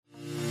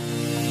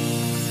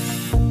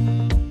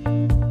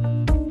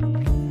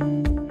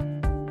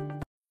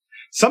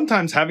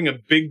Sometimes having a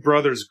big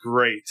brother's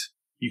great.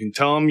 You can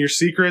tell him your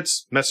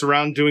secrets, mess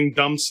around doing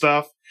dumb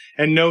stuff,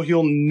 and know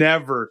he'll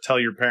never tell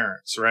your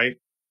parents, right?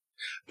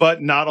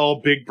 But not all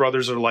big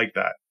brothers are like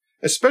that,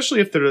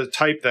 especially if they're the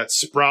type that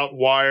sprout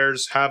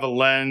wires, have a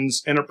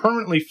lens, and are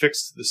permanently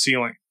fixed to the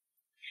ceiling.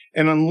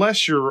 And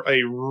unless you're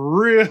a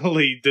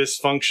really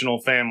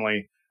dysfunctional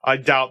family, I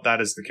doubt that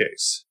is the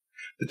case.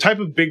 The type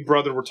of big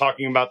brother we're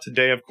talking about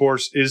today, of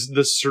course, is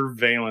the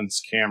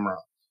surveillance camera,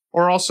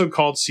 or also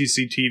called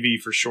CCTV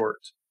for short.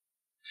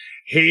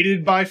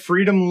 Hated by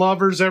freedom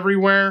lovers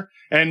everywhere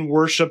and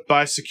worshipped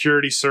by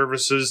security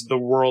services the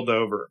world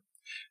over.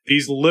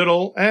 These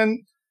little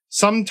and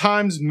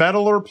sometimes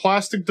metal or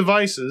plastic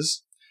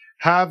devices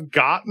have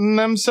gotten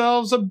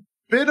themselves a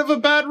bit of a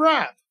bad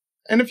rap.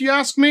 And if you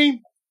ask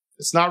me,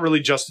 it's not really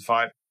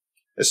justified,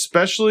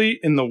 especially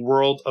in the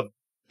world of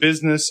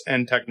business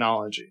and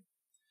technology.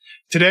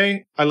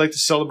 Today, I'd like to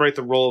celebrate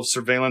the role of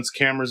surveillance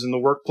cameras in the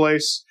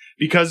workplace,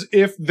 because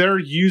if they're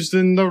used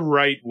in the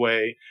right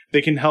way,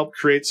 they can help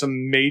create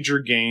some major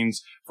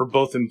gains for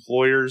both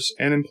employers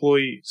and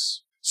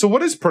employees. So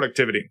what is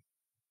productivity?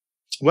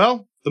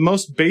 Well, the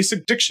most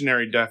basic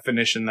dictionary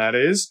definition, that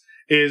is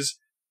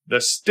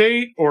the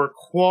state or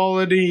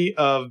quality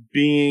of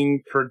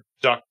being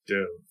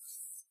productive,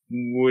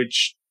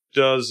 which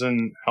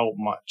doesn't help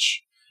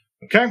much.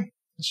 Okay,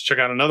 let's check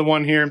out another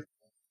one here.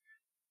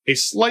 A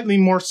slightly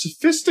more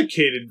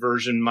sophisticated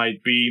version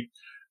might be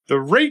the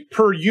rate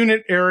per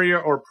unit area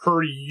or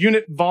per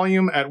unit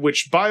volume at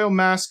which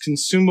biomass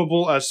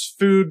consumable as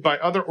food by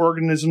other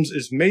organisms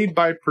is made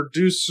by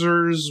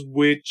producers,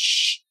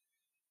 which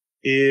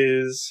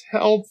is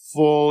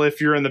helpful if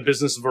you're in the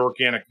business of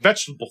organic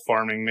vegetable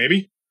farming,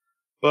 maybe.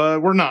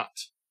 But we're not.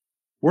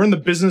 We're in the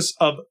business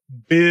of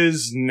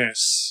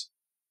business.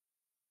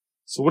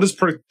 So what does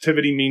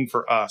productivity mean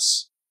for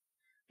us?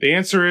 The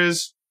answer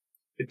is,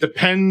 it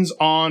depends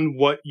on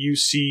what you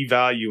see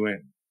value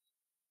in.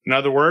 In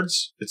other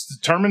words, it's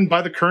determined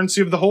by the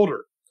currency of the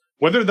holder,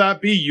 whether that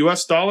be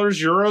US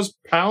dollars, euros,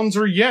 pounds,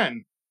 or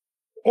yen,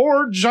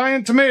 or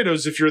giant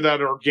tomatoes if you're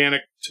that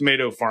organic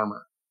tomato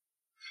farmer.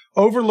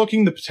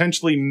 Overlooking the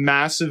potentially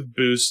massive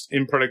boost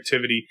in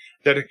productivity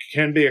that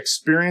can be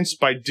experienced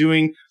by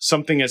doing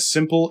something as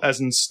simple as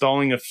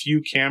installing a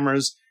few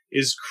cameras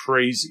is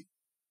crazy.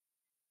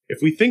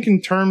 If we think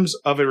in terms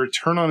of a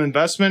return on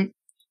investment,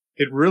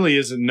 it really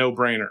is a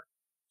no-brainer.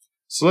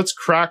 So let's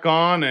crack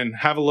on and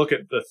have a look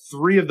at the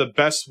 3 of the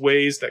best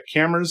ways that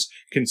cameras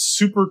can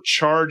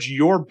supercharge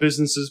your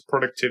business's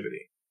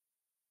productivity.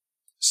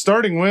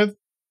 Starting with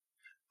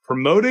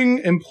promoting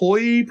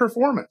employee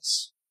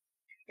performance.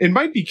 It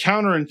might be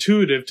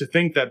counterintuitive to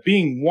think that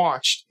being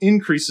watched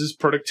increases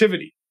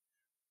productivity,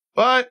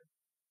 but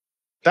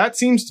that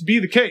seems to be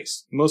the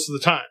case most of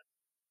the time.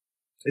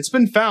 It's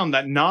been found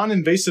that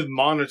non-invasive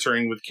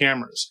monitoring with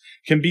cameras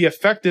can be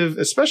effective,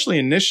 especially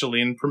initially,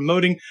 in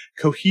promoting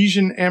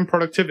cohesion and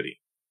productivity.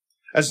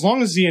 As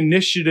long as the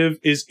initiative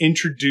is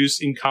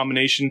introduced in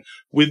combination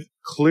with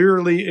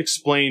clearly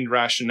explained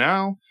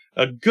rationale,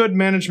 a good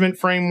management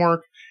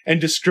framework,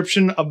 and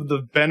description of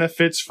the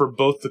benefits for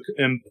both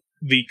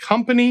the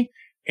company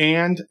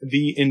and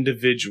the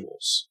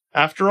individuals.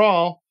 After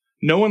all,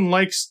 no one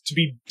likes to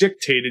be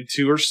dictated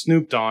to or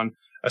snooped on,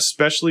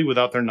 especially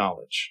without their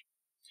knowledge.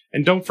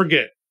 And don't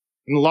forget,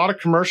 in a lot of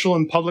commercial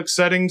and public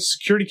settings,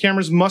 security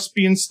cameras must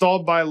be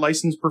installed by a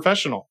licensed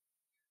professional.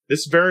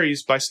 This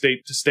varies by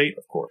state to state,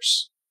 of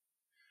course.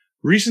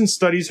 Recent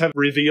studies have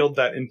revealed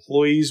that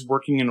employees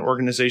working in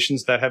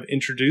organizations that have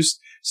introduced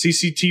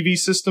CCTV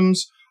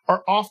systems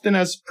are often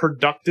as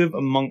productive,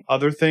 among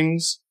other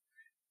things,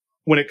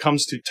 when it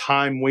comes to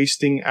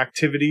time-wasting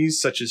activities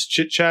such as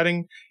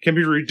chit-chatting, can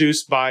be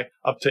reduced by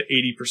up to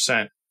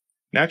 80%.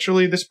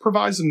 Naturally, this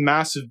provides a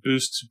massive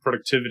boost to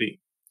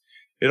productivity.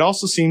 It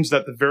also seems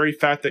that the very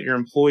fact that your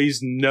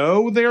employees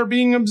know they are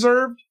being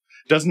observed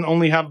doesn't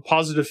only have a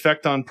positive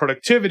effect on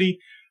productivity,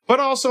 but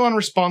also on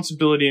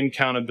responsibility and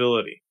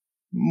accountability.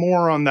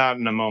 More on that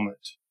in a moment.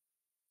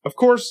 Of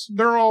course,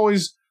 there are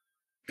always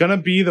going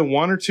to be the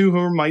 1 or 2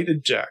 who might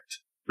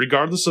object,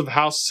 regardless of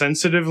how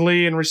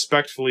sensitively and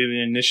respectfully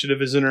the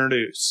initiative is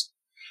introduced.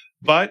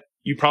 But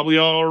you probably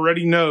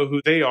already know who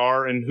they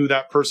are and who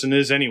that person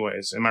is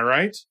anyways, am I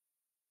right?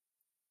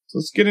 So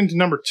let's get into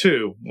number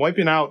 2,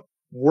 wiping out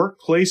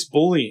workplace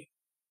bullying.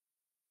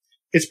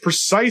 It's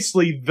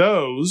precisely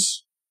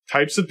those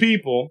types of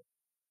people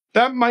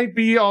that might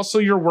be also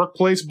your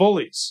workplace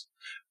bullies.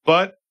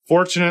 But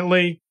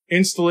fortunately,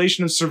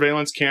 installation of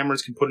surveillance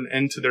cameras can put an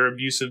end to their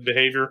abusive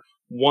behavior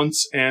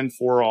once and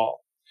for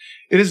all.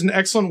 It is an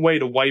excellent way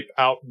to wipe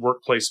out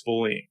workplace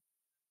bullying.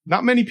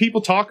 Not many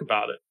people talk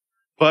about it,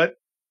 but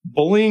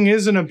bullying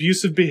is an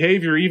abusive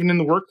behavior even in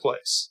the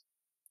workplace.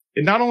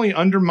 It not only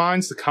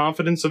undermines the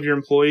confidence of your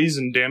employees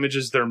and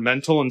damages their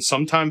mental and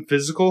sometimes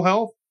physical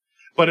health,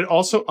 but it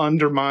also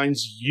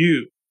undermines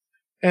you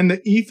and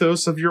the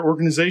ethos of your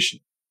organization.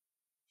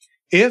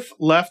 If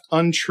left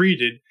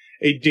untreated,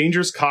 a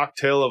dangerous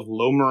cocktail of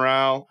low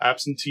morale,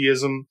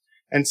 absenteeism,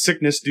 and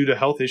sickness due to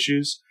health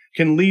issues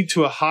can lead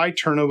to a high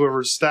turnover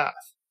of staff,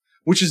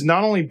 which is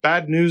not only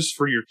bad news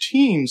for your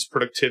team's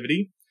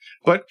productivity,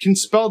 but can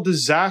spell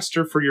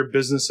disaster for your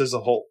business as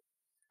a whole.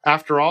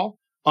 After all,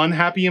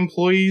 unhappy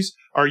employees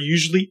are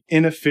usually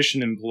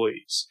inefficient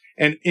employees,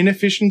 and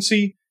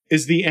inefficiency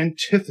is the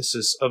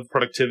antithesis of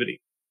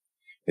productivity.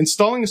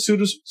 Installing a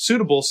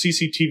suitable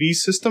CCTV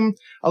system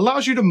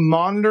allows you to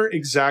monitor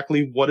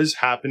exactly what is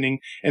happening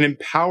and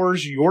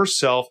empowers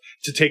yourself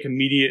to take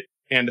immediate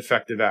and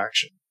effective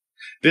action.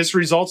 This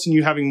results in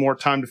you having more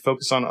time to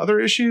focus on other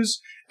issues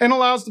and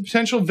allows the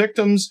potential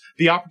victims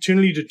the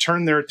opportunity to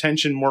turn their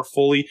attention more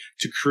fully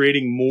to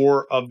creating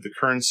more of the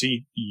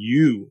currency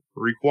you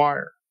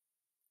require.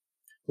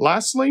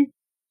 Lastly,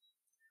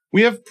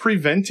 we have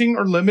preventing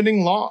or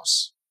limiting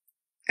loss.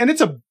 And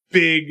it's a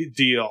big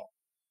deal.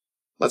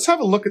 Let's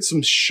have a look at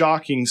some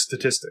shocking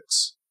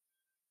statistics.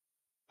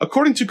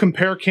 According to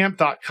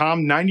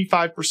CompareCamp.com,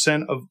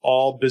 95% of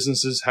all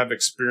businesses have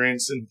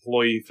experienced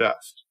employee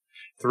theft.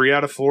 3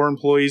 out of 4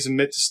 employees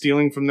admit to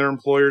stealing from their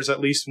employers at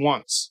least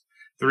once.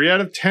 3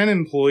 out of 10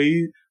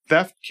 employee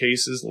theft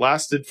cases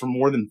lasted for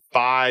more than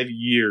 5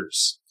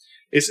 years.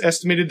 It's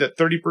estimated that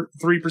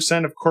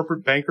 33% of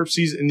corporate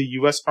bankruptcies in the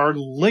U.S. are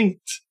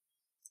linked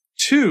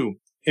to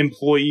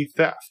employee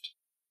theft.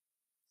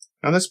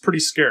 Now that's pretty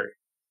scary,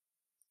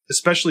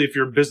 especially if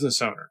you're a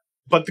business owner.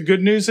 But the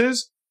good news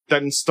is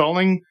that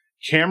installing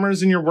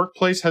cameras in your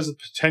workplace has the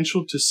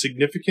potential to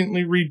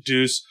significantly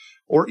reduce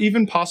or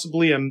even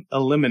possibly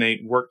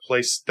eliminate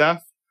workplace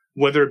theft,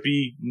 whether it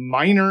be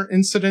minor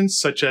incidents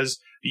such as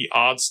the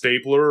odd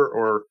stapler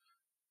or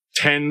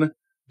 10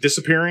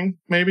 disappearing,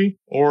 maybe,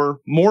 or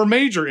more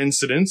major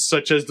incidents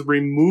such as the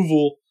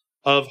removal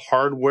of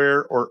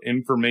hardware or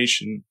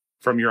information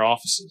from your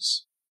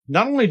offices.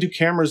 Not only do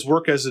cameras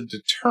work as a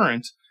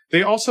deterrent,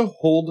 they also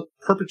hold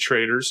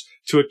perpetrators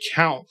to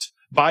account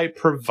by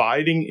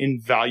providing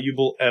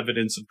invaluable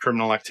evidence of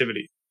criminal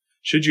activity,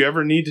 should you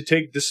ever need to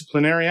take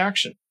disciplinary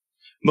action.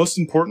 Most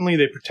importantly,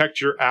 they protect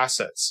your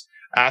assets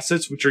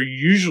which are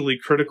usually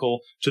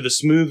critical to the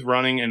smooth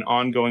running and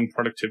ongoing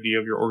productivity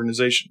of your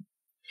organization.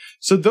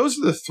 So those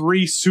are the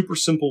 3 super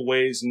simple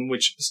ways in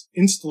which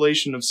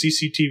installation of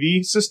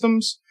CCTV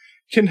systems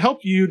can help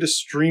you to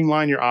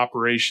streamline your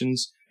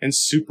operations and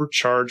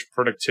supercharge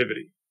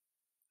productivity.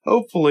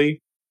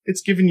 Hopefully,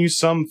 it's given you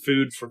some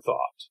food for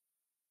thought.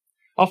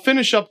 I'll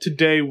finish up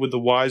today with the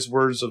wise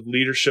words of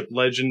leadership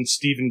legend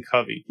Stephen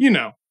Covey. You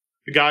know,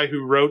 the guy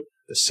who wrote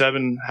The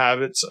 7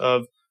 Habits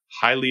of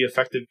Highly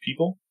Effective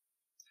People.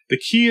 The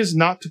key is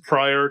not to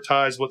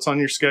prioritize what's on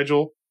your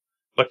schedule,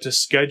 but to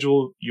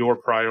schedule your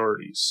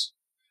priorities.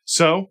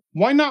 So,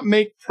 why not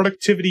make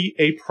productivity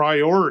a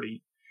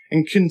priority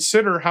and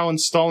consider how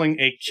installing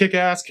a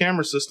kick-ass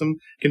camera system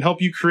can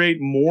help you create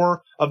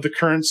more of the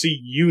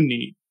currency you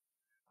need.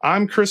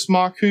 I'm Chris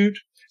Mahkoot.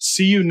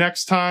 See you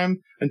next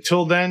time.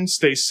 Until then,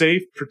 stay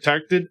safe,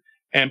 protected,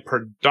 and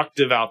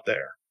productive out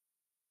there.